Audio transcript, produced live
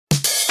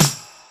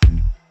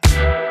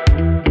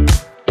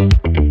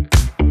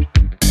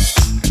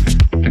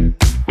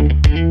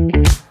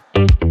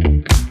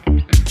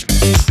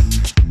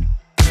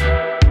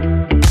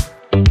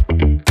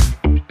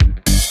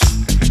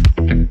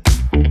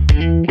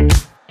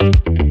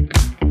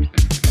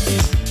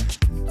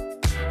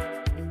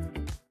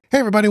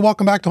everybody,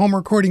 welcome back to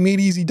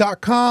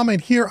homerecordingmadeeasy.com, and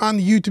here on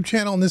the YouTube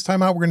channel, and this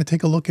time out we're going to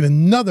take a look at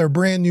another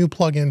brand new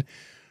plugin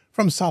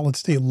from Solid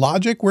State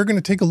Logic. We're going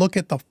to take a look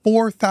at the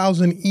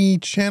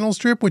 4000E channel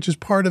strip, which is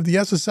part of the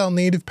SSL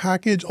native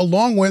package,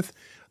 along with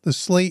the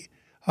Slate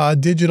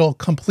Digital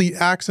Complete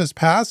Access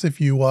Pass.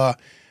 If you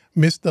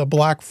missed the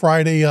Black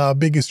Friday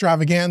big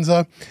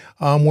extravaganza,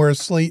 where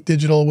Slate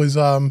Digital was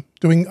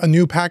doing a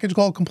new package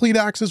called Complete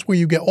Access, where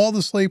you get all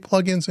the Slate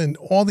plugins and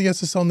all the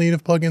SSL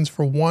native plugins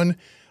for one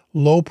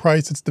low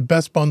price. It's the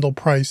best bundle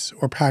price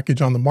or package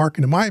on the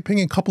market. In my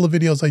opinion, a couple of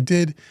videos I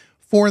did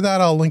for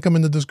that. I'll link them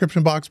in the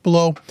description box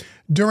below.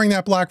 During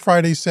that Black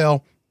Friday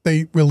sale,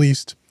 they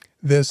released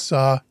this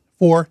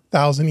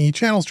 4000E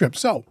channel strip.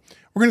 So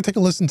we're going to take a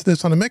listen to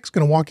this on a mix,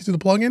 going to walk you through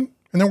the plugin,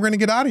 and then we're going to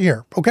get out of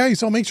here. Okay,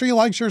 so make sure you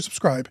like, share,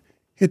 subscribe,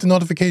 hit the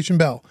notification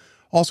bell.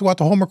 Also, go out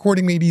to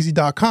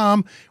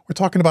homerecordingmadeeasy.com. We're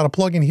talking about a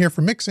plugin here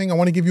for mixing. I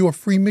want to give you a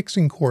free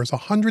mixing course, a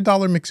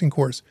 $100 mixing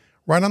course,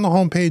 right on the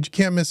homepage. You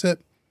can't miss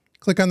it.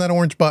 Click on that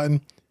orange button.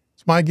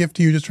 It's my gift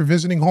to you just for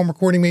visiting Home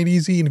Recording Made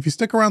Easy. And if you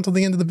stick around till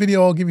the end of the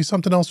video, I'll give you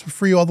something else for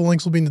free. All the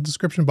links will be in the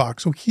description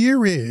box. So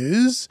here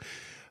is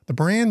the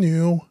brand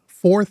new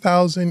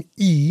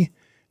 4000E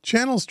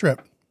channel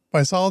strip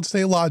by Solid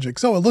State Logic.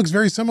 So it looks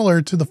very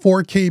similar to the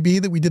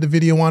 4KB that we did a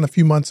video on a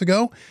few months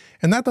ago.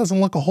 And that doesn't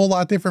look a whole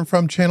lot different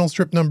from channel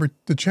strip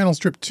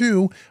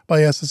 2 by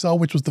SSL,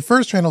 which was the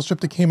first channel strip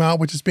that came out,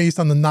 which is based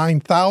on the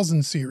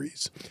 9000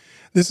 series.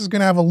 This is going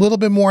to have a little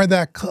bit more of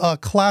that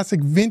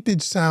classic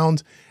vintage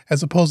sound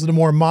as opposed to the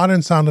more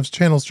modern sound of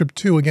channel strip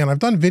 2. Again, I've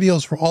done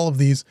videos for all of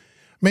these.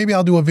 Maybe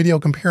I'll do a video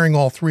comparing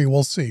all three.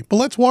 We'll see. But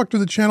let's walk through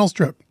the channel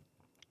strip.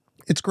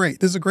 It's great.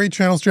 This is a great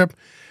channel strip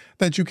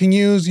that you can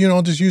use, you know,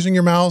 just using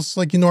your mouse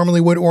like you normally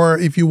would, or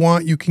if you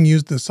want, you can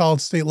use the Solid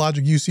State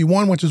Logic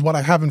UC1, which is what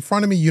I have in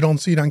front of me. You don't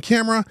see it on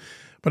camera,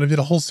 but I did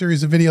a whole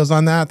series of videos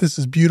on that. This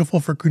is beautiful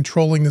for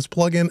controlling this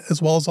plugin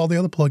as well as all the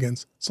other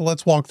plugins. So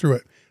let's walk through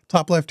it.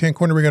 Top left-hand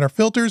corner, we got our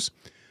filters.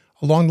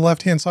 Along the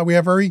left-hand side, we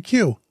have our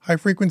EQ, high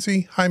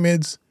frequency, high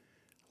mids,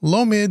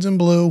 low mids in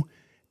blue,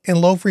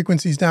 and low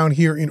frequencies down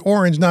here in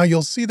orange. Now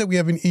you'll see that we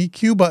have an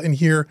EQ button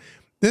here.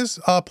 This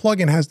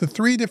plugin has the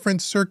three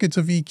different circuits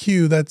of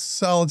EQ that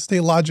Solid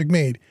State Logic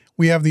made.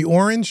 We have the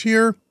orange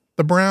here,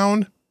 the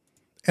brown,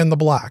 and the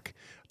black.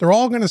 They're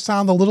all going to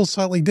sound a little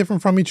slightly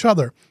different from each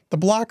other. The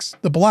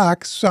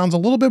black sounds a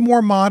little bit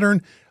more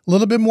modern, a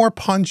little bit more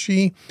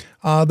punchy.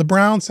 The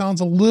brown sounds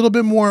a little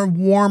bit more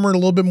warmer, a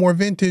little bit more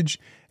vintage.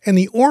 And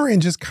the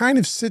orange just kind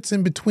of sits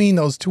in between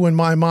those two in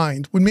my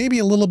mind, with maybe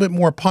a little bit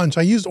more punch.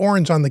 I used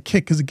orange on the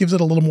kick because it gives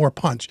it a little more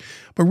punch.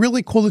 But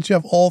really cool that you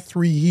have all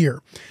three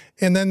here.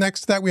 And then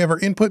next to that, we have our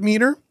input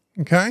meter.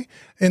 Okay.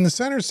 In the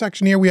center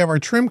section here, we have our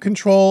trim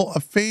control, a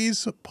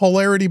phase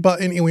polarity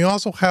button, and we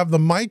also have the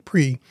mic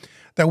pre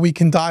that we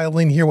can dial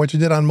in here, what you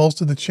did on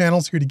most of the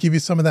channels here to give you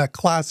some of that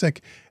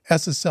classic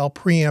SSL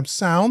preamp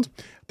sound.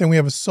 Then we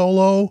have a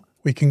solo,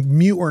 we can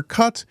mute or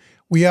cut.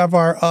 We have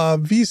our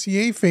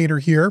VCA fader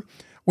here,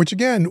 which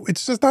again,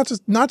 it's just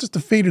not just a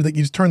fader that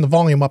you just turn the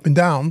volume up and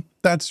down.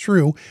 That's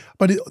true,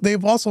 but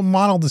they've also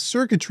modeled the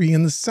circuitry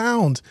and the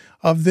sound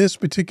of this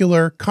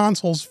particular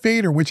console's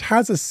fader, which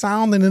has a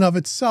sound in and of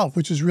itself,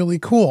 which is really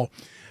cool.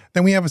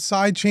 Then we have a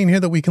side chain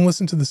here that we can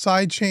listen to the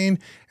side chain.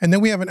 And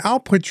then we have an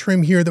output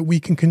trim here that we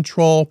can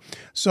control.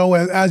 So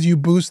as you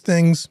boost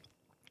things,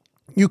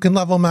 you can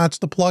level match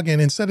the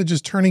plugin. Instead of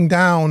just turning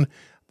down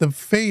the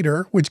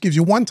fader, which gives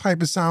you one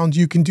type of sound,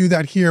 you can do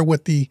that here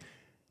with the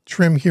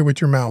trim here with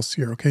your mouse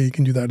here. Okay, you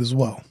can do that as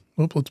well.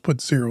 Oops, let's put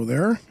 0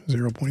 there,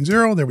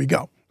 0.0, there we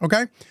go.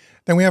 Okay,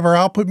 then we have our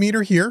output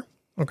meter here.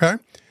 Okay,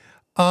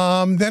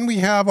 then we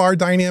have our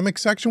dynamic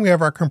section. We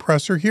have our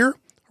compressor here.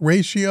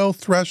 Ratio,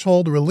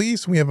 threshold,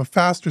 release. We have a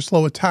fast or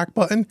slow attack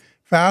button,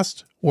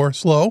 fast or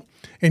slow,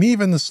 and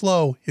even the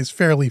slow is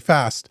fairly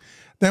fast.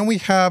 Then we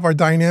have our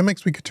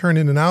dynamics. We could turn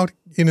in and out,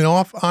 in and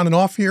off, on and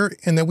off here.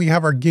 And then we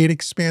have our gate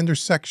expander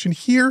section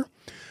here.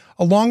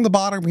 Along the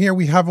bottom here,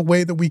 we have a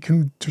way that we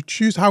can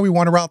choose how we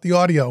want to route the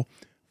audio.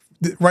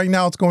 Right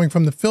now, it's going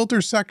from the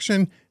filter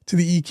section to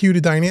the EQ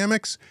to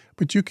dynamics,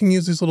 but you can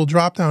use these little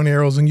drop-down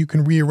arrows and you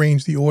can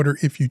rearrange the order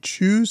if you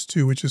choose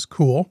to, which is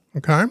cool,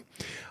 okay?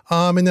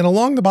 And then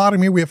along the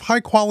bottom here, we have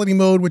high quality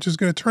mode, which is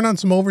going to turn on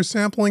some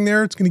oversampling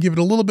there. It's going to give it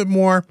a little bit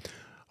more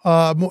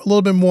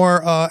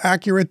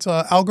accurate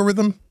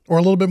algorithm, or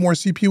a little bit more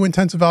CPU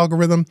intensive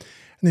algorithm.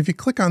 And if you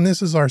click on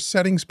this is our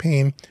settings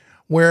pane,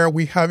 where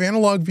we have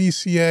analog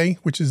VCA,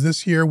 which is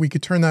this here. We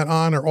could turn that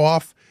on or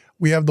off.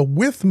 We have the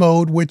width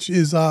mode, which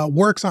is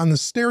works on the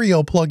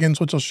stereo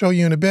plugins, which I'll show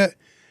you in a bit.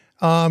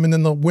 And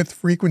then the width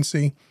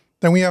frequency.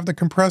 Then we have the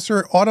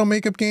compressor auto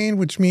makeup gain,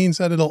 which means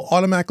that it'll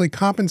automatically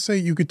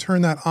compensate. You could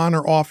turn that on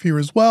or off here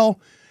as well.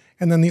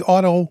 And then the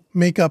auto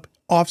makeup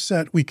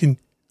offset, we can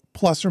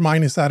plus or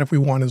minus that if we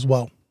want as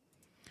well.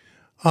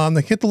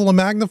 Hit the little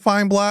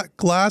magnifying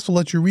glass will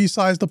let you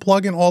resize the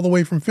plugin all the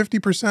way from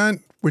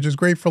 50%, which is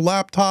great for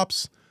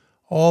laptops,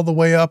 all the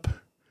way up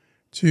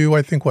to,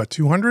 I think, what,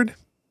 200?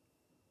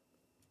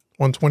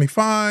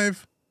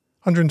 125,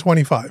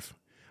 125.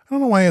 I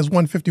don't know why it has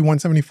 150,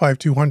 175,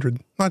 200.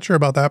 Not sure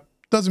about that.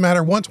 Doesn't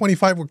matter.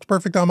 125 works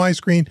perfect on my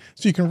screen,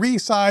 so you can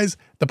resize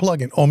the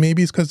plugin. Oh,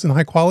 maybe it's because it's in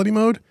high quality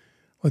mode.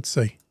 Let's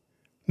see.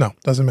 No,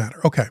 doesn't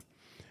matter. Okay.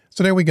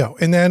 So there we go.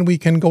 And then we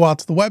can go out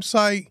to the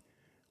website.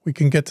 We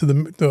can get to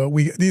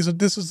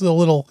this is the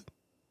little,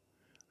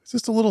 is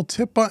this the little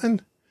tip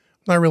button?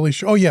 Not really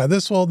sure. Oh yeah,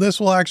 this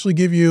will actually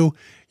give you,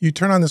 you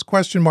turn on this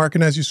question mark,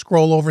 and as you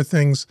scroll over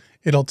things,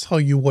 it'll tell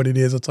you what it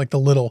is. It's like the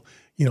little,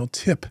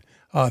 tip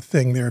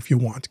thing there if you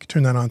want. You can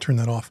turn that on, turn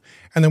that off.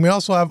 And then we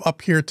also have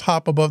up here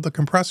top above the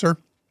compressor,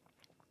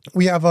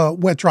 we have a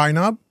wet dry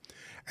knob.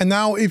 And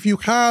now if you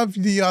have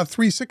the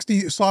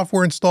 360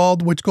 software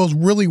installed, which goes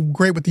really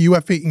great with the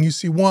UF8 and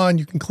UC1,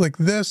 you can click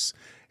this,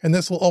 and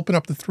this will open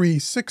up the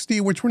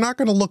 360, which we're not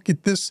going to look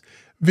at this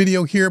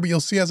video here, but you'll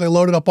see as I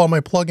loaded up all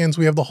my plugins,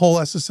 we have the whole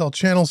SSL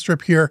channel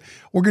strip here.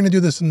 We're going to do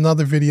this in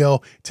another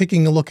video,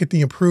 taking a look at the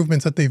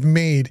improvements that they've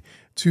made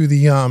to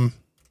the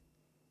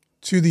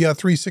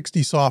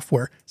 360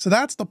 software. So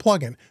that's the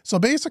plugin. So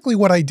basically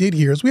what I did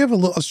here is we have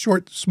a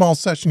short, small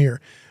session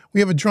here. We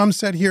have a drum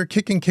set here,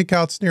 kick in, kick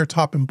out, snare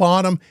top and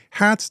bottom,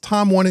 hats,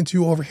 tom 1 and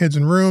 2 overheads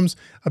and rooms,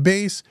 a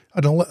bass,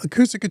 an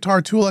acoustic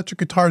guitar, 2 electric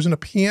guitars, and a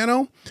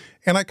piano.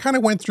 And I kind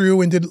of went through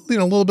and did a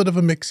little bit of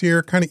a mix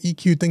here, kind of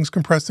EQ things,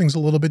 compress things a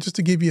little bit, just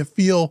to give you a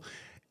feel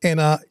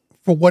and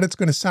for what it's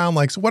going to sound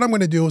like. So what I'm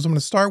going to do is I'm going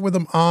to start with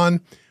them on,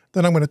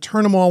 then I'm going to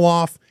turn them all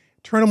off,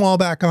 turn them all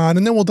back on,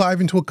 and then we'll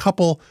dive into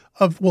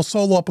we'll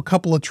solo up a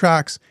couple of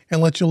tracks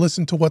and let you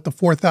listen to what the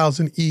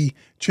 4000E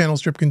channel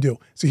strip can do.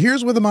 So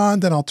here's with them on,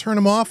 then I'll turn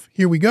them off.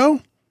 Here we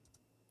go.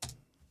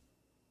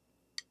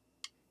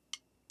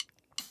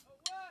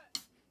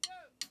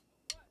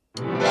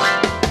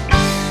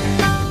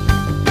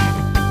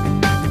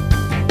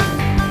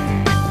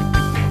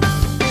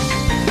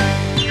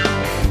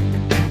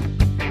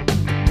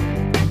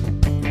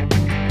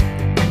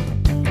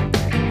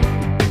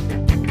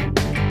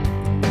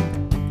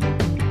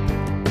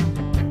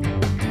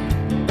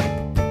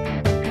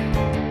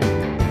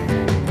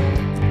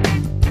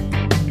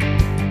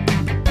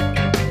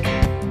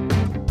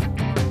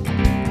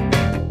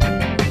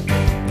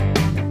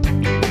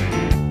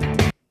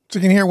 So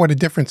you can hear what a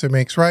difference it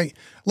makes, right?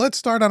 Let's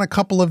start on a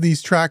couple of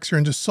these tracks here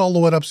and just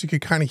solo it up so you can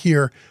kind of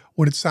hear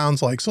what it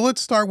sounds like. So let's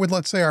start with,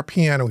 let's say, our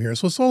piano here.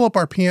 So solo up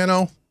our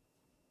piano.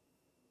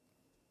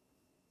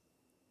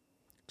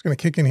 It's going to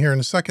kick in here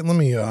in a second. Let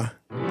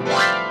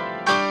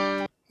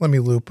me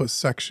loop a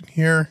section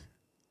here.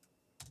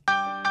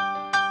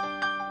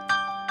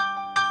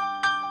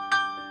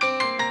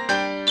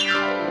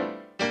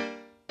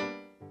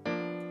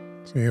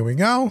 So here we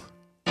go.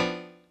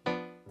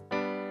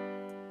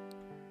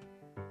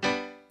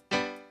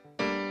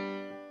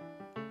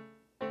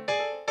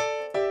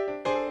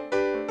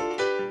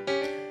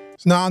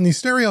 So now on these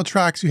stereo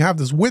tracks, you have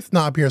this width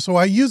knob here. So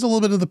I use a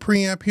little bit of the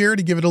preamp here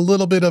to give it a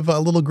little bit of a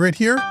little grit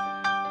here.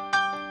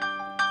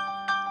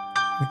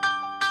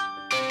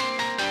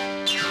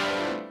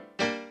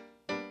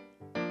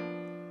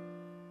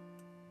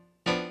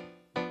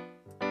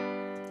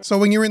 So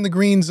when you're in the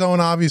green zone,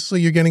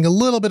 obviously you're getting a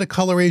little bit of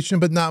coloration,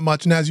 but not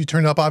much. And as you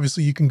turn it up,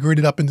 obviously you can grit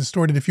it up and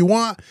distort it if you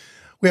want.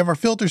 We have our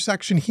filter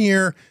section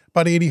here.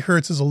 About 80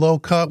 Hertz is a low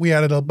cut. We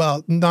added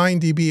about 9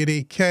 dB at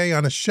 8K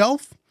on a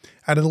shelf.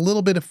 Added a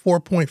little bit of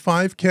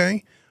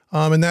 4.5K,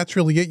 and that's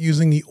really it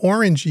using the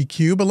orange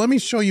EQ. But let me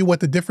show you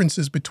what the difference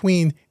is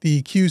between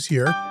the EQs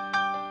here.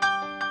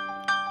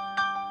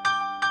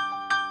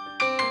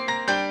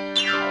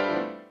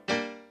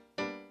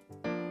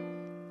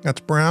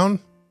 That's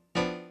brown.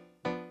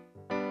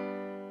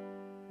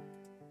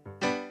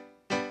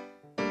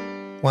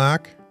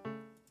 Black.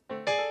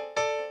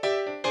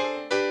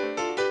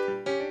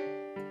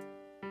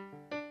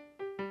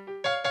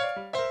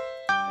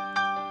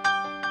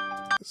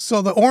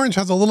 So the orange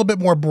has a little bit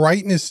more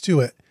brightness to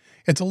it.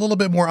 It's a little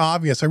bit more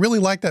obvious. I really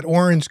like that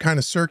orange kind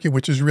of circuit,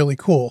 which is really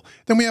cool.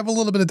 Then we have a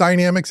little bit of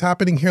dynamics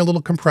happening here, a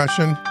little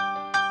compression.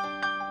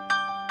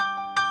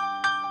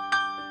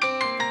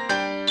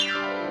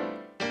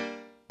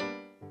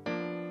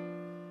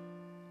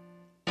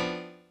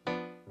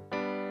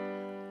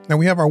 Now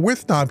we have our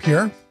width knob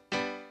here.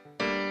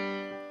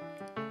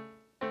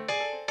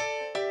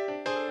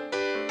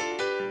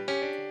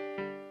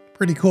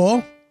 Pretty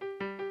cool.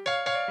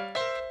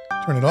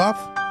 Turn it off.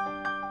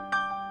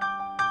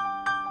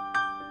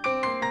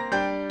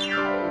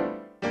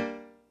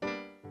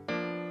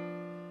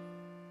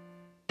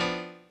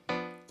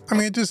 I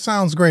mean, it just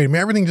sounds great. I mean,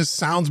 everything just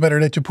sounds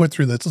better that you put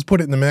through this. Let's put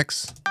it in the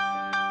mix.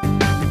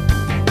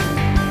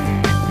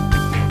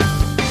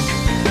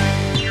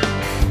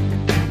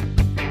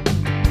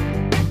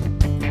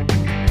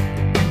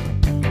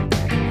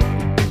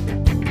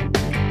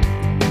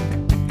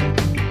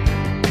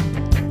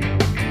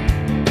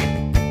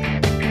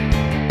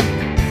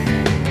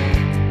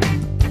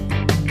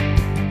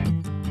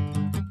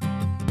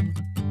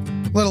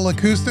 Little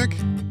acoustic.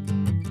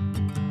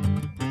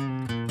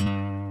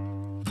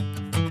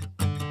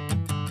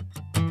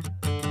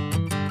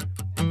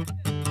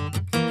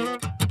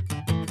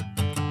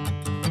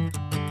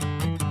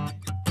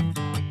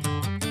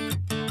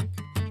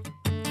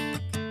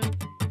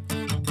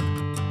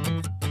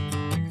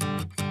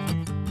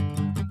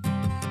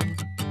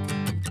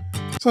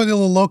 So I did a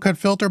little low cut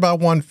filter, about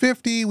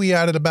 150. We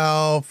added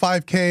about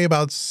 5K,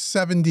 about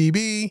 7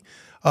 dB.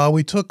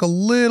 We took a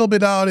little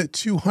bit out at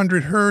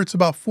 200 Hertz,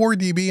 about 4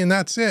 dB, and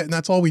that's it. And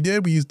that's all we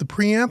did. We used the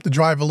preamp to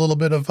drive a little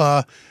bit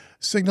of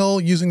signal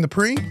using the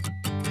pre.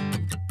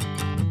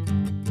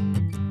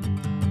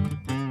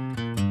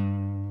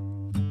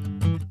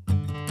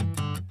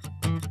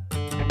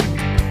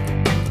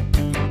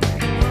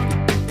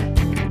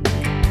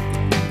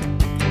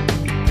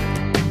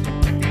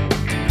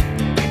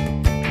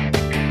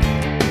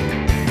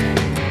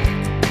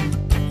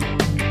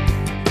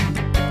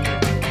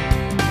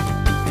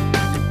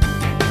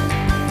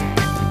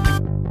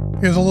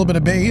 Here's a little bit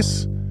of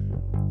bass.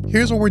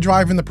 Here's where we're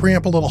driving the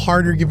preamp a little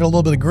harder, give it a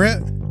little bit of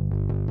grit.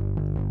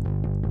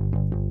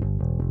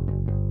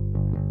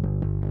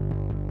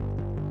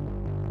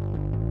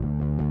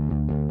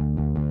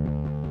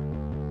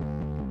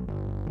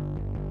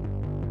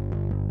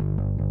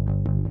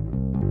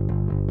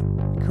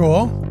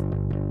 Cool.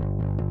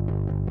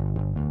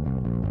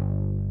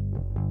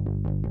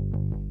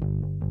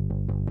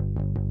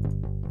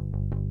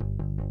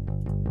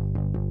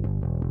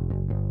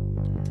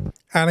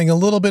 Adding a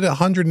little bit at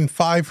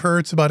 105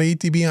 Hertz, about 8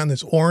 dB on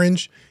this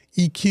orange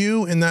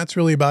EQ, and that's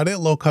really about it.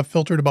 Low cut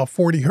filtered about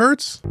 40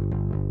 Hertz.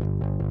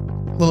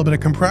 A little bit of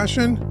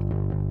compression.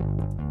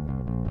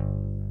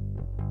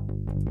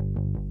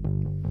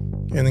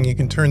 And then you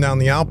can turn down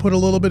the output a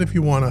little bit if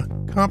you want to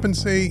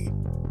compensate.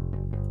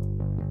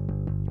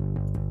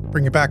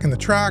 Bring it back in the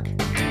track.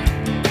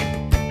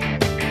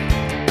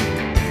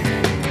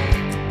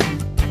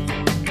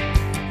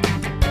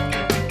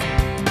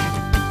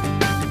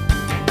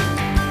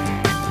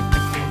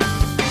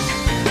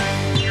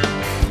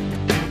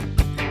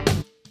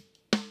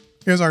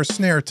 Here's our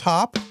snare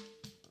top.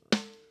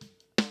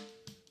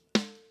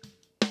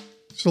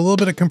 Just a little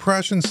bit of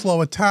compression,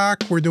 slow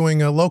attack. We're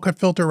doing a low cut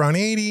filter around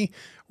 80.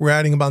 We're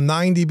adding about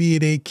 9 dB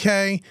at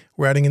 8K.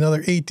 We're adding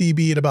another 8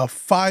 dB at about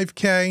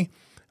 5K.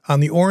 On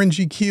the orange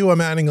EQ,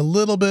 I'm adding a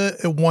little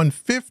bit at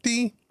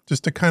 150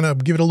 just to kind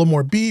of give it a little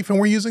more beef. And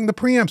we're using the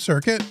preamp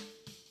circuit.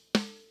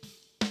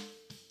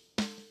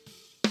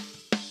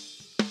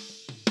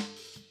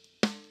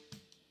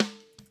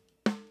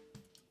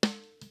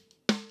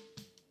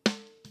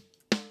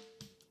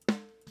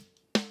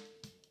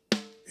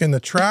 In the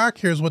track,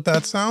 here's what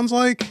that sounds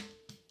like.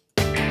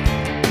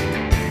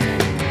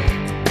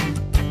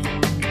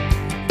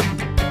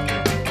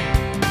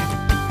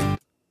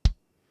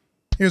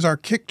 Here's our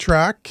kick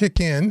track, kick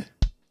in.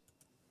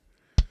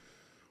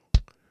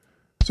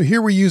 So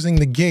here we're using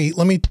the gate.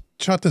 Let me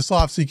shut this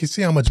off so you can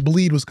see how much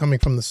bleed was coming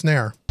from the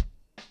snare.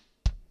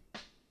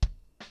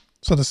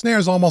 So the snare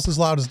is almost as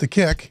loud as the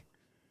kick.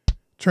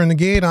 Turn the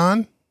gate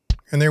on,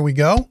 and there we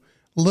go.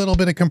 A little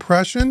bit of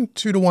compression,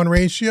 2-to-1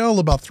 ratio,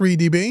 about 3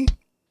 dB.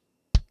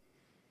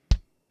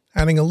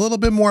 Adding a little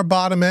bit more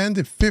bottom end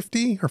at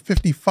 50 or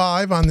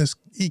 55 on this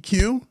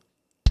EQ.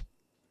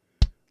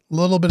 A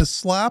little bit of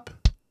slap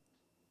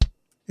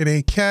at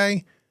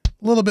 8K. A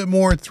little bit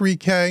more at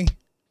 3K. A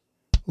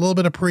little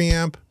bit of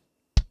preamp.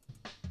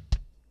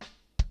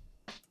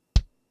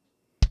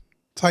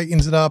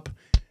 Tightens it up.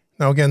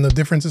 Now again, the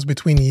differences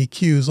between the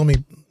EQs. Let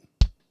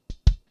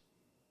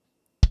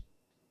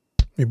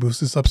me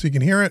boost this up so you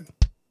can hear it.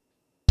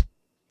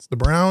 It's the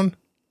brown.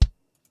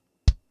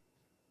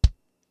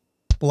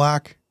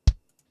 Black.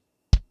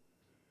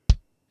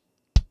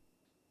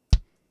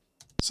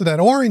 So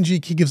that orange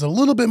EQ gives a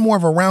little bit more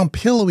of a round,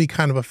 pillowy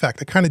kind of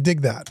effect. I kind of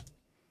dig that.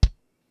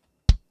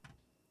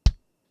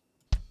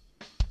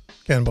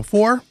 Again,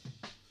 before.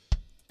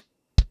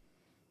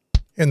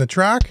 In the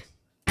track.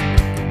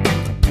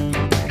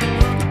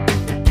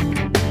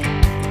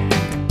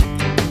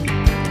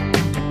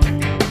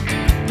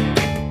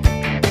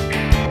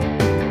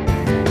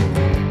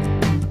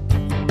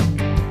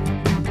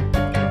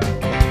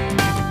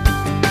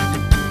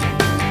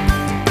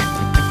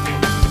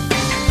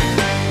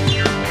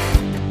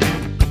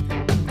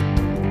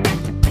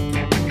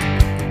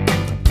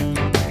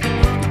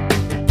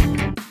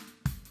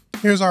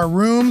 Here's our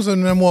rooms,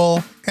 and then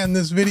we'll end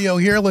this video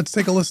here. Let's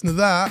take a listen to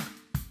that.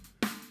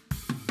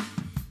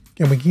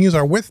 Again, we can use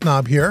our width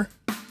knob here.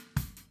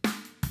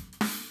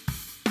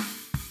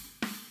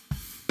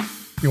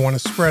 If you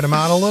want to spread them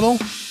out a little.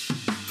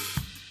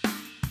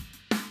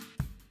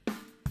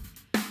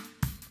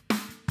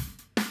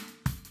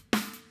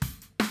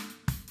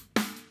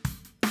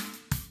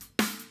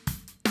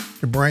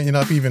 To brighten it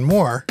up even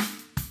more.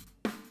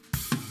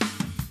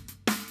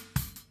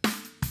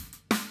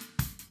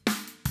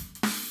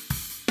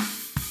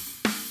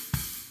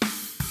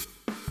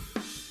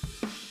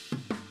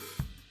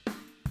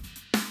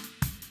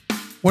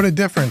 What a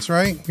difference,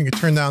 right? We can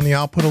turn down the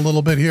output a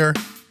little bit here.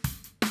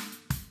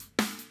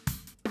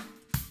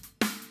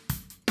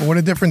 But what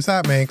a difference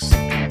that makes.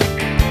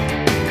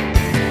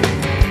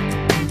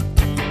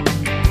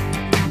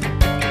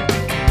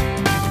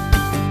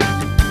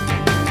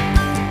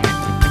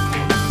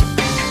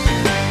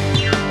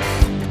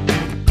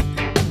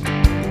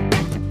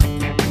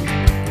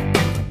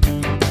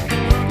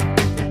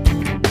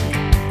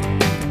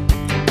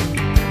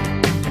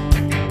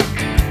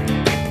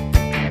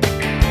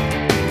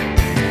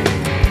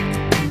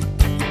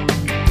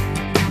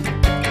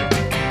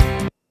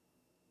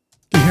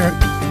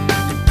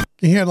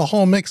 You hear the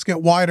whole mix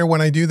get wider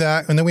when I do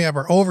that. And then we have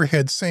our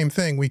overhead, same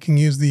thing. We can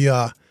use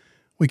the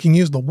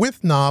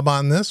width knob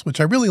on this, which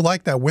I really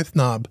like that width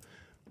knob.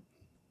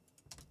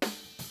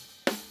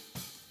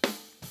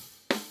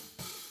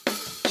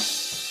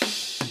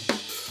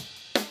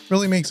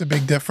 Really makes a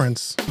big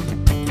difference.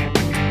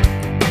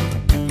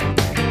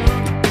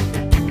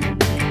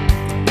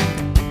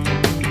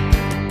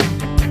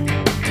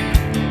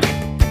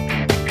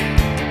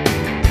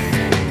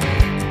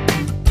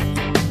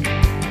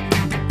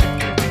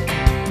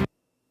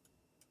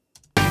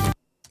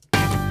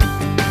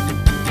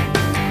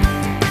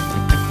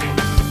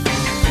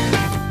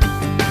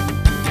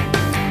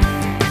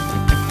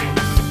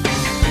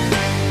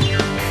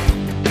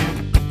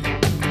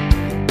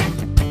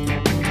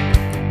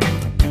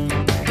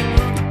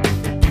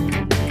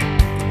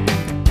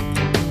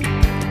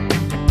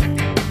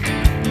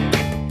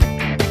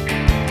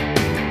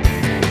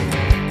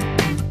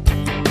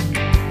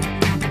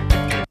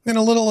 And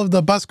a little of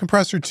the bus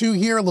compressor too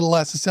here, a little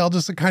SSL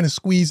just to kind of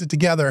squeeze it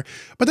together.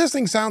 But this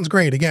thing sounds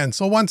great again.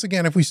 So once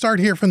again, if we start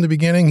here from the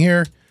beginning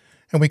here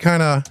and we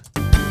kind of...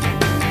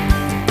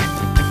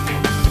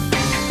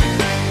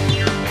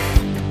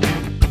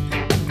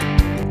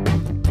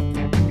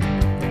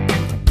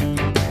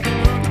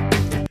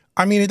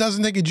 I mean, it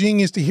doesn't take a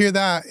genius to hear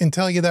that and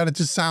tell you that it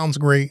just sounds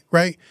great,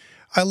 right?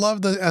 I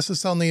love the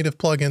SSL native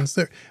plugins.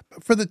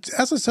 For the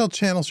SSL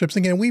channel strips,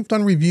 again, we've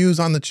done reviews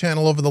on the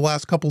channel over the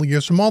last couple of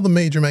years from all the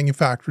major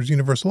manufacturers,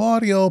 Universal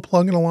Audio,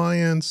 Plugin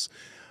Alliance,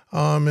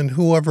 and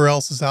whoever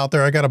else is out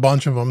there. I got a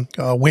bunch of them,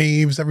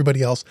 Waves,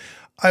 everybody else.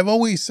 I've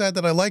always said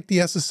that I like the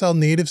SSL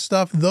native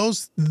stuff.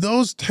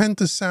 Those tend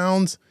to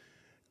sound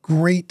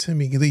great to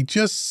me. They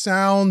just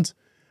sound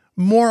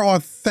more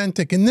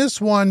authentic. In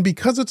this one,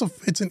 because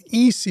it's an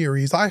E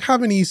series, I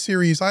have an E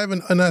series, I have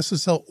an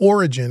SSL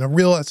Origin, a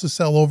real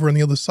SSL over on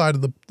the other side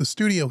of the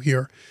studio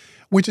here,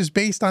 which is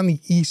based on the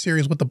E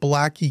series with the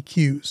black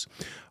EQs.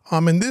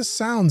 And this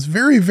sounds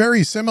very,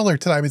 very similar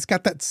to that. It's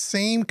got that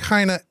same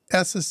kind of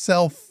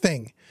SSL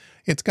thing.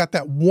 It's got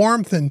that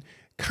warmth and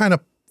kind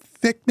of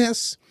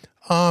thickness.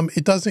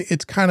 It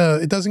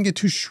doesn't get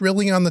too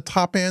shrilly on the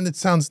top end. It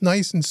sounds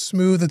nice and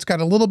smooth. It's got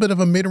a little bit of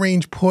a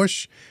mid-range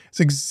push. It's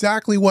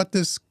exactly what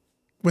the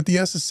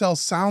SSL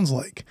sounds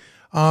like.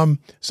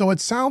 So it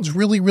sounds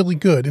really, really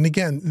good. And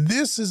again,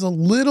 this is a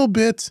little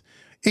bit,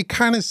 it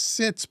kind of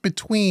sits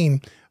between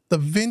the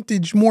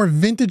vintage, more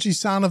vintagey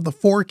sound of the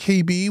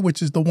 4KB,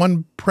 which is the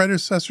one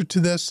predecessor to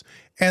this,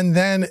 and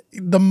then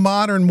the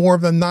modern, more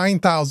of the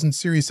 9000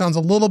 series. Sounds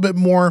a little bit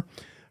more,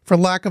 for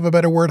lack of a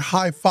better word,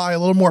 hi-fi, a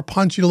little more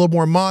punchy, a little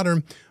more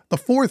modern. The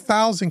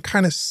 4000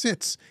 kind of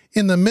sits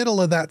in the middle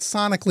of that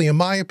sonically, in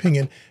my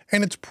opinion,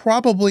 and it's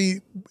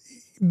probably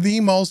the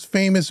most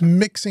famous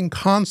mixing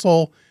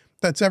console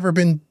that's ever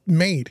been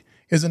made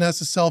is an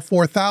SSL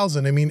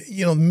 4000. I mean,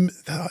 you know,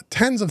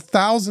 tens of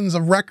thousands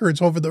of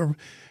records over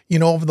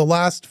the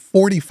last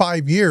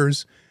 45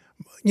 years.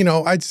 You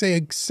know, I'd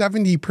say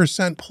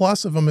 70%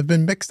 plus of them have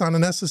been mixed on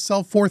an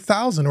SSL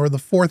 4000 or the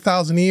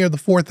 4000E or the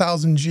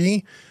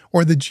 4000G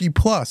or the G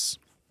Plus.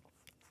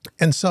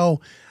 And so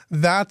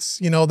that's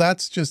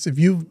just, if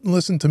you've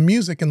listened to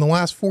music in the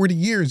last 40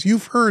 years,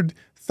 you've heard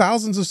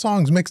thousands of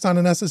songs mixed on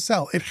an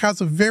SSL. It has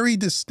a very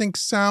distinct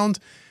sound.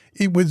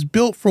 It was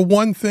built for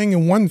one thing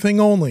and one thing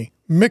only,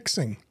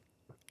 mixing.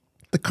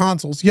 The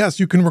consoles, yes,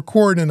 you can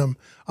record in them,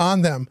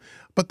 on them,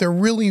 but they're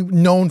really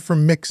known for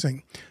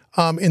mixing.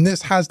 And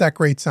this has that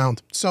great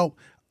sound. So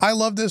I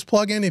love this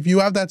plugin. If you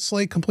have that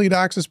Slate Complete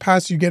Access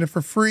Pass, you get it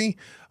for free.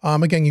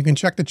 Again, you can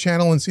check the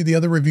channel and see the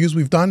other reviews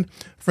we've done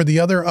for the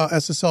other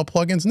SSL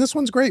plugins. And this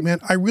one's great, man.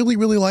 I really,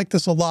 really like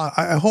this a lot.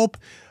 I hope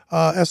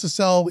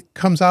SSL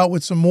comes out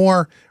with some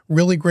more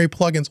really great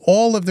plugins.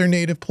 All of their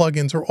native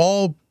plugins are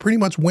all pretty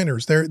much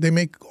winners. They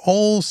make a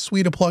whole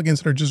suite of plugins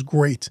that are just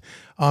great.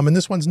 And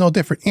this one's no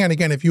different. And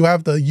again, if you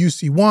have the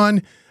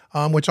UC1,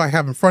 which I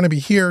have in front of me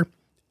here,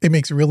 it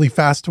makes it really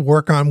fast to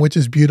work on, which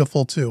is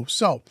beautiful too.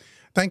 So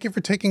thank you for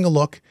taking a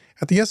look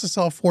at the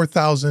SSL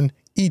 4000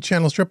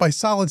 E-channel strip by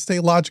Solid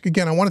State Logic.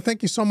 Again, I want to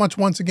thank you so much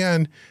once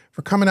again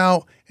for coming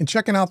out and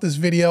checking out this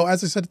video.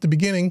 As I said at the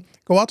beginning,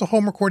 go out to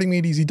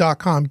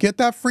homerecordingmadeeasy.com. Get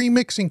that free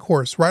mixing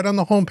course right on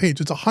the homepage.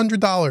 It's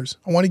 $100.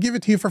 I want to give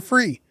it to you for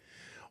free.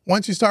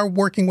 Once you start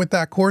working with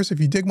that course, if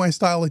you dig my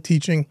style of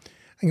teaching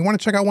and you want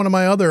to check out one of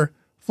my other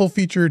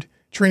full-featured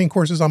training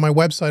courses on my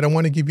website, I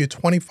want to give you a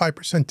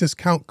 25%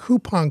 discount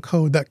coupon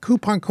code. That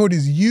coupon code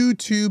is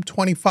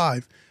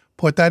YouTube25.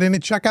 Put that in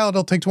at checkout.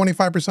 It'll take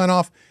 25%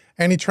 off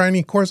any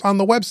training course on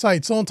the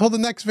website. So until the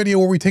next video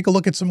where we take a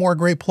look at some more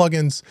great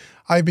plugins,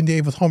 I've been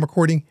Dave with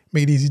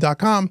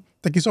homerecordingmadeeasy.com.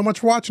 Thank you so much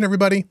for watching,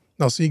 everybody. And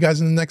I'll see you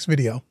guys in the next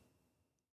video.